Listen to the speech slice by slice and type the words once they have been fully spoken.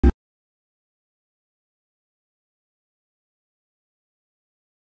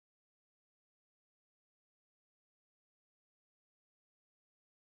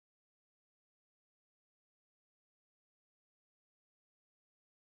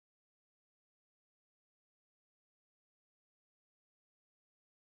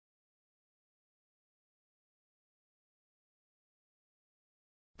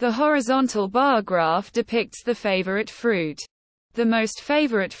The horizontal bar graph depicts the favorite fruit. The most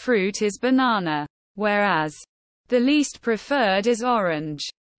favorite fruit is banana, whereas the least preferred is orange.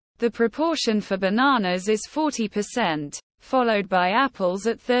 The proportion for bananas is 40%, followed by apples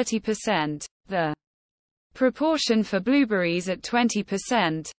at 30%, the proportion for blueberries at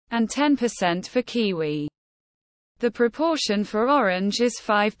 20%, and 10% for kiwi. The proportion for orange is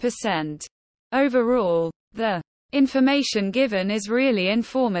 5%. Overall, the information given is really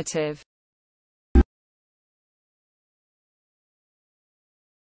informative.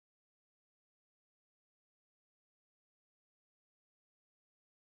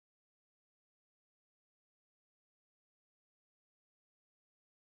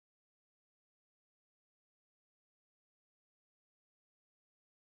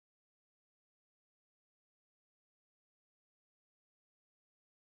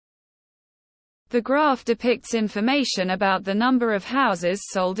 The graph depicts information about the number of houses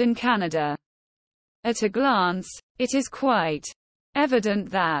sold in Canada. At a glance, it is quite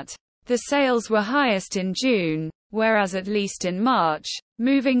evident that the sales were highest in June, whereas at least in March,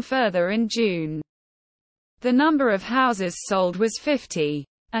 moving further in June. The number of houses sold was 50,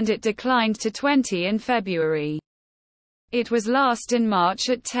 and it declined to 20 in February. It was last in March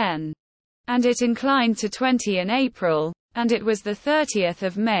at 10, and it inclined to 20 in April, and it was the 30th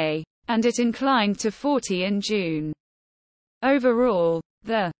of May, and it inclined to 40 in June. Overall,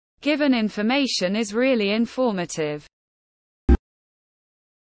 the given information is really informative.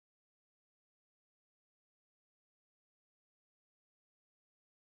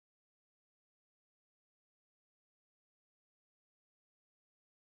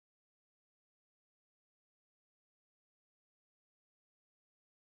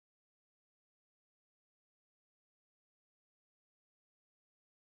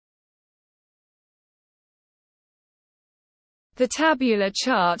 The tabular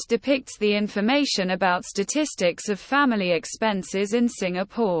chart depicts the information about statistics of family expenses in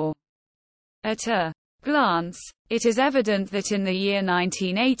Singapore. At a glance, it is evident that in the year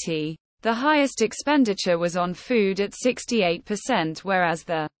 1980, the highest expenditure was on food at 68%, whereas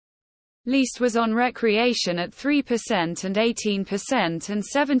the least was on recreation at 3% and 18% and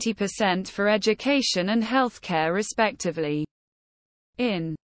 70% for education and healthcare respectively.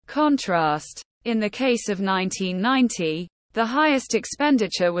 In contrast, in the case of 1990, the highest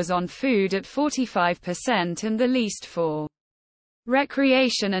expenditure was on food at 45% and the least for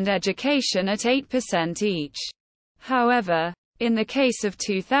recreation and education at 8% each. However, in the case of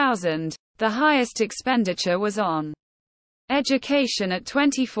 2000, the highest expenditure was on education at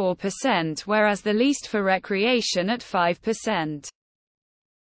 24%, whereas the least for recreation at 5%.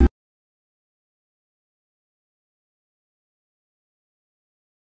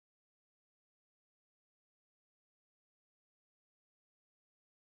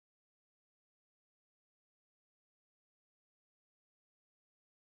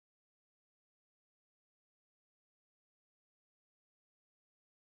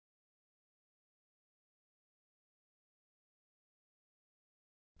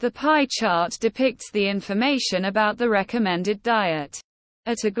 The pie chart depicts the information about the recommended diet.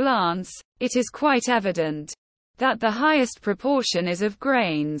 At a glance, it is quite evident that the highest proportion is of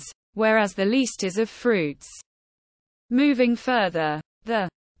grains, whereas the least is of fruits. Moving further, the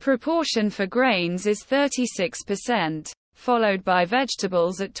proportion for grains is 36%, followed by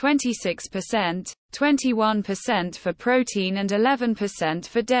vegetables at 26%, 21% for protein and 11%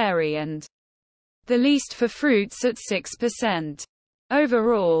 for dairy, and the least for fruits at 6%.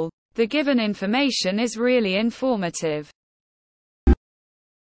 Overall, the given information is really informative.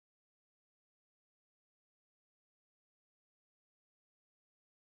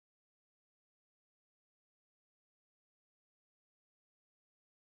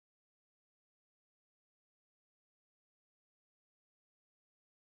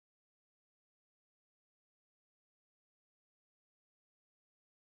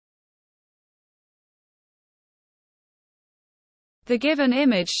 The given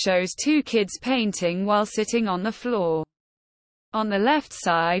image shows two kids painting while sitting on the floor. On the left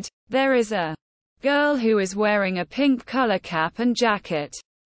side, there is a girl who is wearing a pink color cap and jacket.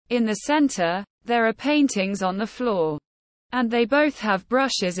 In the center, there are paintings on the floor. And they both have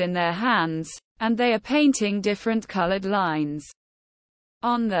brushes in their hands, and they are painting different colored lines.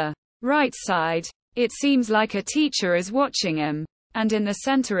 On the right side, it seems like a teacher is watching them, and in the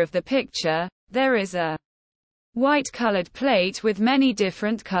center of the picture, there is a white colored plate with many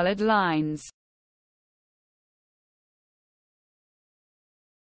different colored lines.